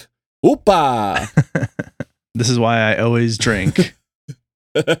dunk. Oopa! This is why I always drink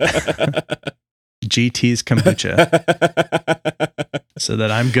GT's kombucha so that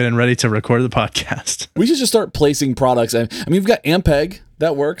I'm good and ready to record the podcast. We should just start placing products. I mean, we've got Ampeg.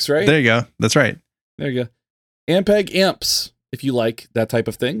 That works, right? There you go. That's right. There you go. Ampeg amps, if you like that type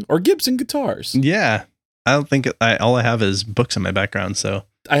of thing, or Gibson guitars. Yeah. I don't think all I have is books in my background. So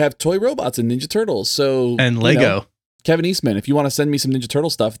I have toy robots and Ninja Turtles. So and Lego. Kevin Eastman, if you want to send me some Ninja Turtle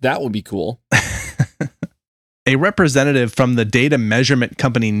stuff, that would be cool. a representative from the data measurement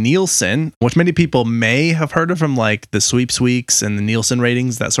company Nielsen, which many people may have heard of from like the Sweeps Weeks and the Nielsen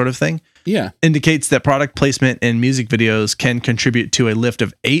ratings, that sort of thing. Yeah. Indicates that product placement in music videos can contribute to a lift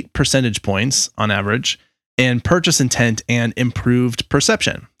of 8 percentage points on average in purchase intent and improved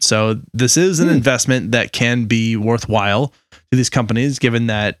perception. So this is an investment that can be worthwhile to these companies, given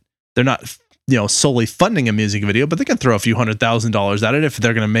that they're not, solely funding a music video, but they can throw a few $100,000 at it if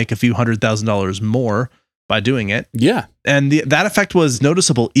they're going to make a few $100,000 more by doing it. Yeah. And that effect was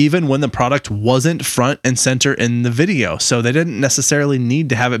noticeable even when the product wasn't front and center in the video. So they didn't necessarily need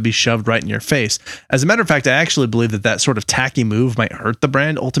to have it be shoved right in your face. As a matter of fact, I actually believe that sort of tacky move might hurt the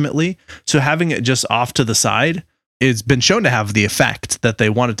brand ultimately. So having it just off to the side has been shown to have the effect that they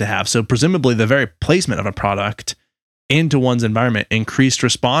wanted to have. So presumably the very placement of a product into one's environment increased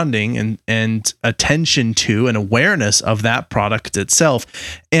responding and attention to and awareness of that product itself.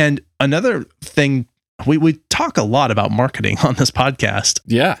 And another thing, we talk a lot about marketing on this podcast.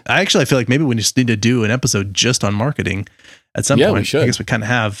 Yeah. I feel like maybe we just need to do an episode just on marketing at some point. We should. I guess we kind of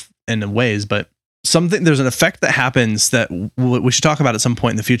have in ways, but there's an effect that happens that we should talk about at some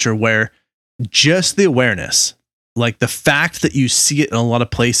point in the future where just the awareness, like the fact that you see it in a lot of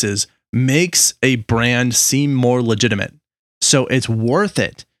places, makes a brand seem more legitimate. So it's worth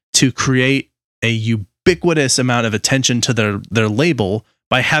it to create a ubiquitous amount of attention to their label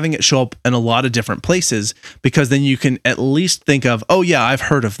by having it show up in a lot of different places, because then you can at least think of, oh yeah, I've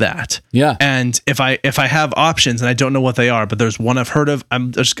heard of that. Yeah. And if I have options and I don't know what they are, but there's one I've heard of, I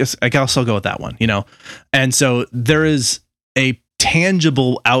guess I'll go with that one, And so there is a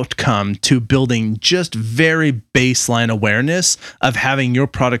tangible outcome to building just very baseline awareness of having your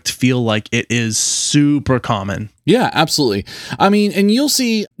product feel like it is super common. Yeah, absolutely. I mean, and you'll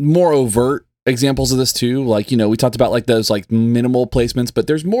see more overt examples of this too. Like, we talked about like those like minimal placements, but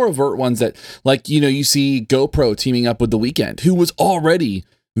there's more overt ones that like, you see GoPro teaming up with The Weeknd, who was already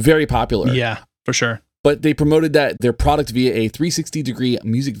very popular. Yeah, for sure. But they promoted their product via a 360-degree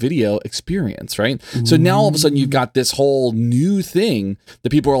music video experience, right? So now all of a sudden you've got this whole new thing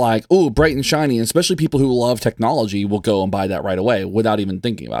that people are like, oh, bright and shiny, and especially people who love technology will go and buy that right away without even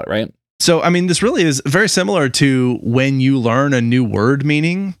thinking about it, right? So, I mean, this really is very similar to when you learn a new word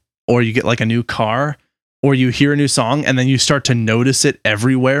meaning, or you get like a new car, or you hear a new song, and then you start to notice it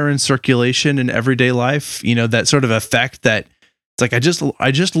everywhere in circulation in everyday life. That sort of effect that it's like,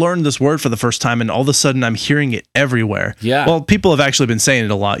 I just learned this word for the first time, and all of a sudden I'm hearing it everywhere. Yeah. Well, people have actually been saying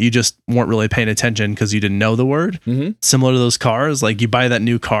it a lot. You just weren't really paying attention because you didn't know the word. Mm-hmm. Similar to those cars, like you buy that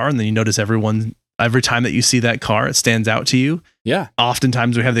new car and then you notice every time that you see that car, it stands out to you. Yeah.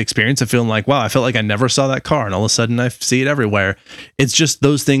 Oftentimes we have the experience of feeling like, wow, I felt like I never saw that car, and all of a sudden I see it everywhere. It's just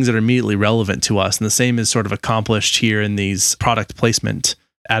those things that are immediately relevant to us. And the same is sort of accomplished here in these product placement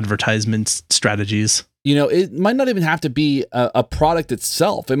advertisement strategies. It might not even have to be a product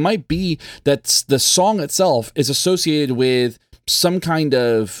itself. It might be that the song itself is associated with some kind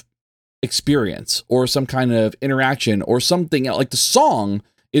of experience or some kind of interaction or something else. Like the song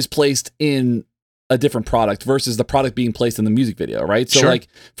is placed in a different product versus the product being placed in the music video, right? So like,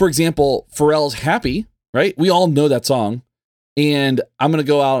 for example, Pharrell's Happy, right? We all know that song. And I'm going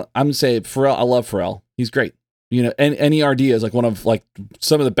to say Pharrell, I love Pharrell. He's great. And NERD is like one of like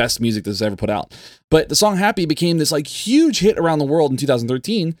some of the best music that's ever put out. But the song Happy became this like huge hit around the world in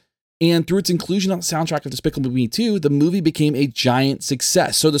 2013. And through its inclusion on the soundtrack of Despicable Me 2, the movie became a giant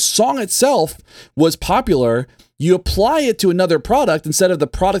success. So the song itself was popular. You apply it to another product instead of the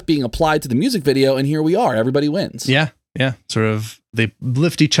product being applied to the music video, and here we are. Everybody wins. Yeah. Sort of, they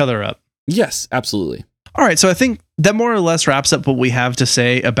lift each other up. Yes, absolutely. All right, so I think that more or less wraps up what we have to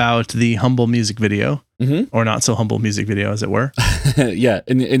say about the humble music video, or not so humble music video, as it were. Yeah,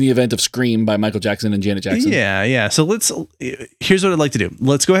 in the event of Scream by Michael Jackson and Janet Jackson. Yeah. So here's what I'd like to do.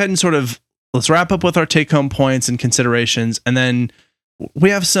 Let's go ahead and let's wrap up with our take-home points and considerations, and then we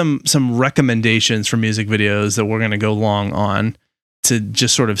have some recommendations for music videos that we're going to go long on to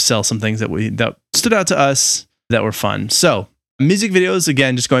just sort of sell some things that stood out to us that were fun. So music videos,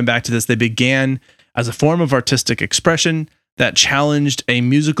 again, just going back to this, they began as a form of artistic expression that challenged a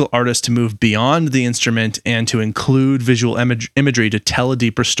musical artist to move beyond the instrument and to include visual imagery to tell a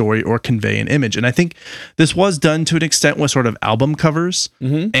deeper story or convey an image. And I think this was done to an extent with sort of album covers,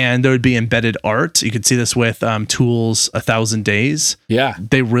 and there would be embedded art. You could see this with Tool's 1,000 Days. Yeah.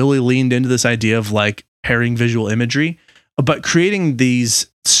 They really leaned into this idea of like pairing visual imagery, but creating these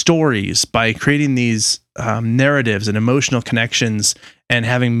stories by creating these narratives and emotional connections and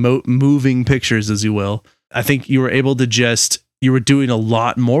having moving pictures, as you will. I think you were able to you were doing a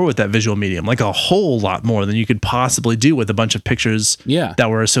lot more with that visual medium, like a whole lot more than you could possibly do with a bunch of pictures that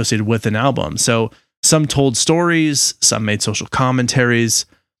were associated with an album. So Some told stories, some made social commentaries.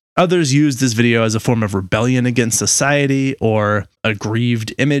 Others used this video as a form of rebellion against society or a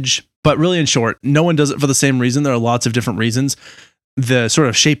grieved image. But really, in short, no one does it for the same reason. There are lots of different reasons. The sort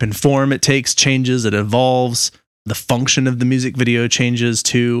of shape and form it takes changes, it evolves. The function of the music video changes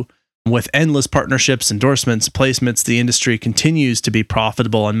too. With endless partnerships, endorsements, placements, the industry continues to be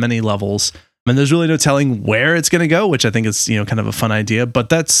profitable on many levels. And there's really no telling where it's going to go, which I think is, kind of a fun idea. But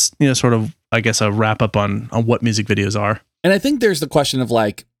that's, sort of, I guess, a wrap up on what music videos are. And I think there's the question of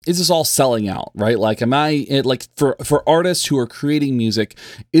like, is this all selling out, right? Like, am I like for artists who are creating music,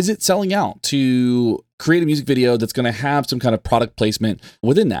 is it selling out to create a music video that's going to have some kind of product placement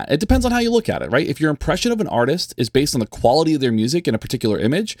within that? It depends on how you look at it, right? If your impression of an artist is based on the quality of their music in a particular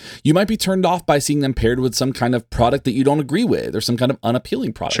image, you might be turned off by seeing them paired with some kind of product that you don't agree with or some kind of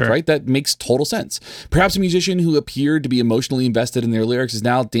unappealing product, Sure. right? That makes total sense. Perhaps a musician who appeared to be emotionally invested in their lyrics is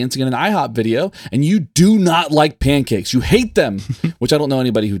now dancing in an IHOP video and you do not like pancakes. You hate them, which I don't know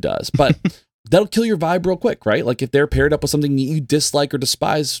anybody who does, but that'll kill your vibe real quick, right? Like if they're paired up with something you dislike or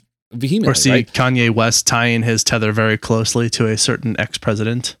despise vehemently, or see right? Kanye West tying his tether very closely to a certain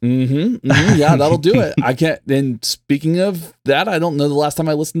ex-president. Yeah, that'll do it. I can't. And speaking of that, I don't know the last time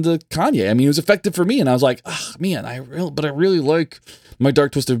I listened to Kanye. I mean, it was effective for me, and I was like, oh, man, I really like My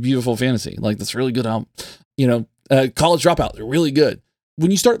Dark Twisted Beautiful Fantasy. Like that's really good album. College Dropout, they're really good. When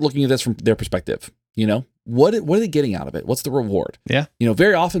you start looking at this from their perspective, what are they getting out of it? What's the reward? Yeah.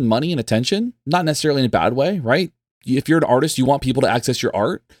 Very often money and attention, not necessarily in a bad way, right? If you're an artist, you want people to access your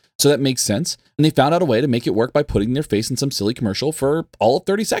art. So that makes sense. And they found out a way to make it work by putting their face in some silly commercial for all of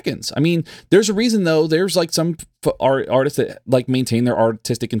 30 seconds. I mean, there's a reason though. There's like some artists that like maintain their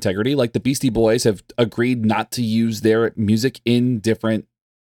artistic integrity. Like the Beastie Boys have agreed not to use their music in different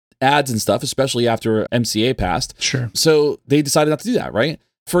ads and stuff, especially after MCA passed. Sure. So they decided not to do that, right?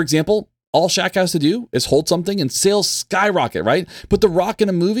 For example, all Shaq has to do is hold something and sales skyrocket, right? Put The Rock in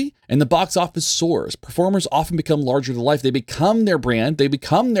a movie and the box office soars. Performers often become larger than life. They become their brand. They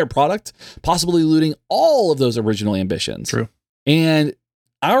become their product, possibly eluding all of those original ambitions. True. And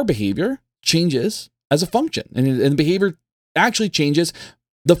our behavior changes as a function. And behavior actually changes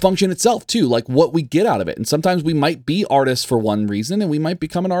the function itself too, like what we get out of it. And sometimes we might be artists for one reason and we might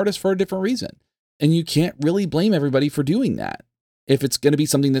become an artist for a different reason. And you can't really blame everybody for doing that if it's going to be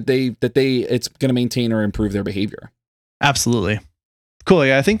something that it's going to maintain or improve their behavior. Absolutely. Cool.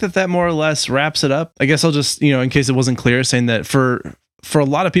 Yeah, I think that more or less wraps it up. I guess I'll just, in case it wasn't clear, saying that for a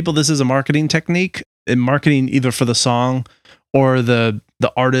lot of people, this is a marketing technique, and marketing either for the song or the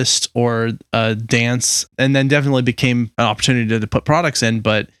artist or dance, and then definitely became an opportunity to put products in.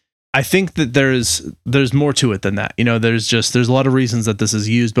 But I think that there's more to it than that. There's a lot of reasons that this is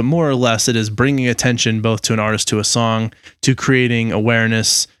used, but more or less it is bringing attention both to an artist, to a song, to creating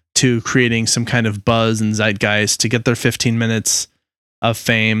awareness, to creating some kind of buzz and zeitgeist to get their 15 minutes of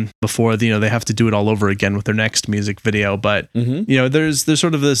fame before they have to do it all over again with their next music video. But there's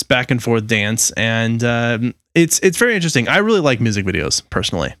sort of this back and forth dance, and it's very interesting. I really like music videos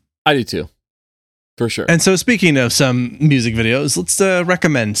personally. I do too. For sure. And so speaking of some music videos, let's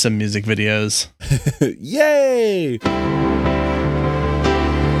recommend some music videos. Yay!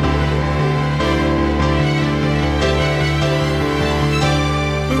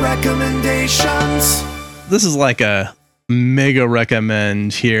 Recommendations. This is like a mega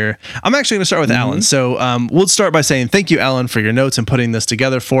recommend here. I'm actually going to start with Alan. So we'll start by saying thank you, Alan, for your notes and putting this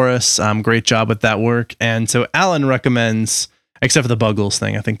together for us. Great job with that work. And so Alan recommends... Except for the Buggles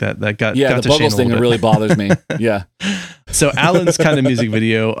thing. I think that got the to Shane Buggles thing really bothers me. Yeah. So Alan's kind of music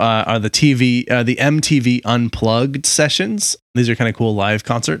video are the MTV Unplugged sessions. These are kind of cool live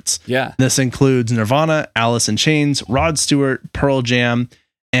concerts. Yeah. This includes Nirvana, Alice in Chains, Rod Stewart, Pearl Jam,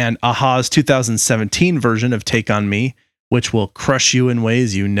 and Aha's 2017 version of Take on Me, which will crush you in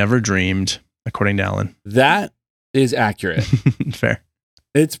ways you never dreamed, according to Alan. That is accurate. Fair.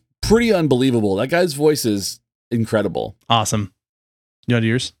 It's pretty unbelievable. That guy's voice is incredible. Awesome. You want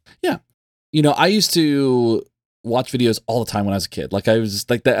yours? Yeah. I used to watch videos all the time when I was a kid. Like I was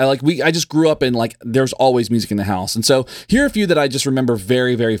like that. I just grew up in like, there's always music in the house. And so here are a few that I just remember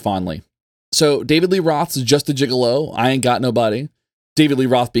very, very fondly. So David Lee Roth's Just a Gigolo, I Ain't Got Nobody. David Lee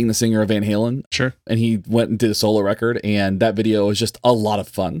Roth being the singer of Van Halen. Sure. And he went and did a solo record, and that video was just a lot of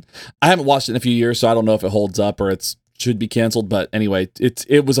fun. I haven't watched it in a few years, so I don't know if it holds up or it's should be canceled, but anyway,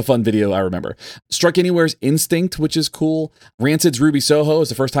 it was a fun video, I remember. Strike Anywhere's Instinct, which is cool. Rancid's Ruby Soho is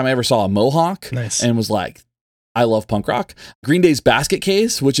the first time I ever saw a mohawk. Nice. And was like, I love punk rock. Green Day's Basket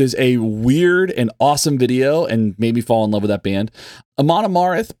Case, which is a weird and awesome video and made me fall in love with that band. Amon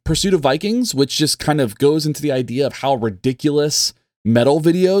Amarth, Pursuit of Vikings, which just kind of goes into the idea of how ridiculous metal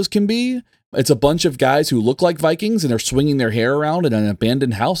videos can be. It's a bunch of guys who look like Vikings and are swinging their hair around in an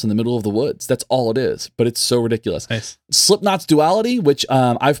abandoned house in the middle of the woods. That's all it is, but it's so ridiculous. Nice. Slipknot's Duality, which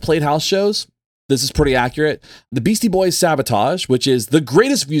I've played house shows. This is pretty accurate. The Beastie Boys Sabotage, which is the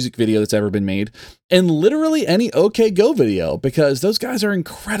greatest music video that's ever been made, and literally any OK Go video, because those guys are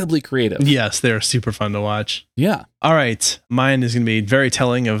incredibly creative. Yes, they're super fun to watch. Yeah. All right. Mine is going to be very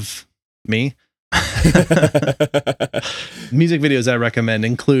telling of me. Music videos I recommend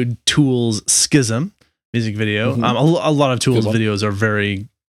include Tool's Schism music video. Mhm. A lot of Tool's Good one. videos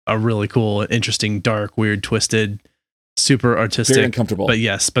are really cool, interesting, dark, weird, twisted, super artistic. Very uncomfortable.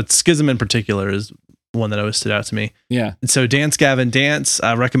 But Schism in particular is one that always stood out to me. Yeah. And so Dance Gavin Dance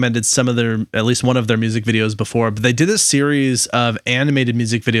recommended at least one of their music videos before, but they did a series of animated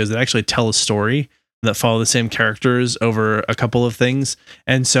music videos that actually tell a story that follow the same characters over a couple of things.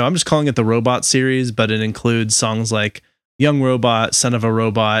 And so I'm just calling it the Robot series, but it includes songs like Young Robot, Son of a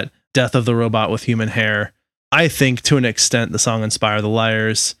Robot, Death of the Robot with Human Hair. I think to an extent the song Inspire the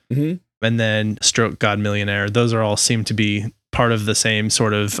Liars, Mhm. and then Stroke God Millionaire. Those are all seem to be part of the same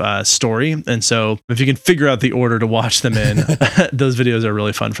sort of story. And so if you can figure out the order to watch them in, those videos are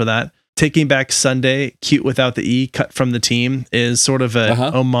really fun for that. Taking Back Sunday, Cute Without the E, cut from the team, is sort of a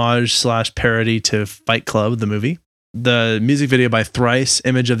homage / parody to Fight Club, the movie. The music video by Thrice,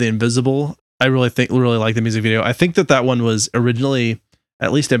 Image of the Invisible. I really like the music video. I think that one was originally,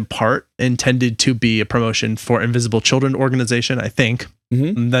 at least in part, intended to be a promotion for Invisible Children organization, I think.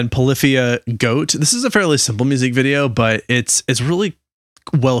 Mhm. And then Polyphia Goat. This is a fairly simple music video, but it's really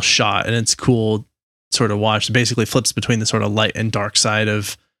well shot and it's cool sort of watch. It basically flips between the sort of light and dark side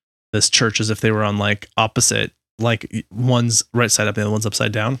of this church as if they were on like opposite, like one's right side up and the other one's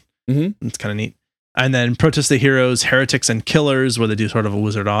upside down. Mhm. It's kind of neat. And then Protest the Heroes, Heretics and Killers, where they do sort of a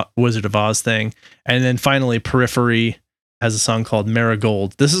Wizard of Oz thing. And then finally Periphery has a song called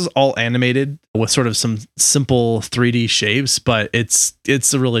Marigold. This is all animated with sort of some simple 3D shapes, but it's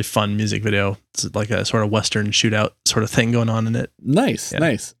a really fun music video. It's like a sort of Western shootout sort of thing going on in it. Nice. Yeah.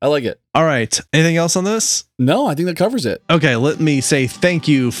 Nice. I like it. All right. Anything else on this? No, I think that covers it. Okay, let me say thank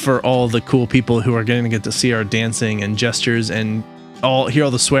you for all the cool people who are going to get to see our dancing and gestures and hear all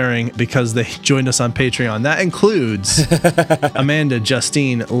the swearing because they joined us on Patreon. That includes Amanda,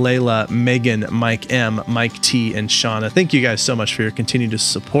 Justine, Layla, Megan, Mike M, Mike T, and Shauna. Thank you guys so much for your continued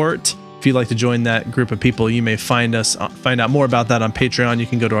support. If you'd like to join that group of people, you may find out more about that on Patreon. You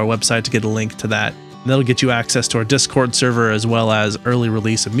can go to our website to get a link to that. And that'll get you access to our Discord server as well as early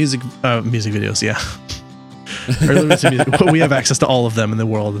release of music videos. Yeah. Early release of music. We have access to all of them in the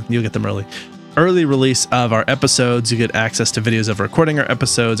world. You'll get them early. Early release of our episodes. You get access to videos of recording our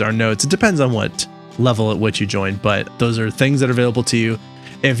episodes, our notes. It depends on what level at which you join, but those are things that are available to you.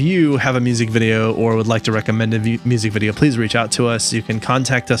 If you have a music video or would like to recommend a music video, please reach out to us. You can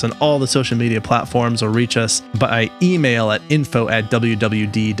contact us on all the social media platforms or reach us by email at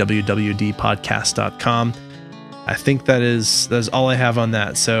info@wwd.podcast.com. I think that's all I have on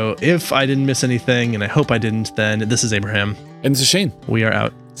that. So if I didn't miss anything, and I hope I didn't, then this is Abraham. And this is Shane. We are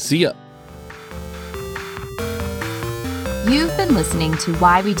out. See ya. You've been listening to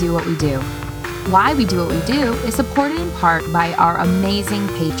Why We Do What We Do. Why We Do What We Do is supported in part by our amazing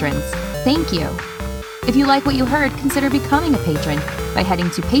patrons. Thank you. If you like what you heard, consider becoming a patron by heading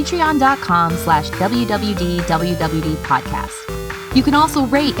to patreon.com/WWDWWD podcast. You can also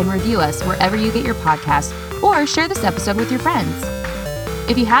rate and review us wherever you get your podcasts or share this episode with your friends.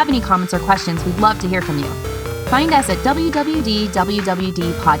 If you have any comments or questions, we'd love to hear from you. Find us at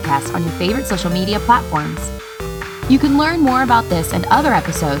WWDWWD podcast on your favorite social media platforms. You can learn more about this and other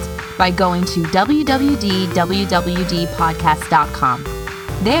episodes by going to www.wwdpodcast.com.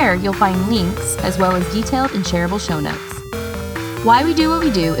 There, you'll find links as well as detailed and shareable show notes. Why We Do What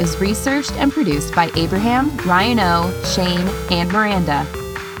We Do is researched and produced by Abraham, Ryan O, Shane, and Miranda.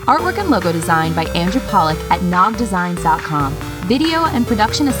 Artwork and logo design by Andrew Pollock at nogdesigns.com. Video and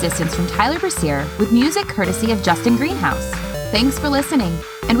production assistance from Tyler Brasier with music courtesy of Justin Greenhouse. Thanks for listening,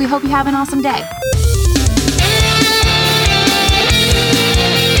 and we hope you have an awesome day.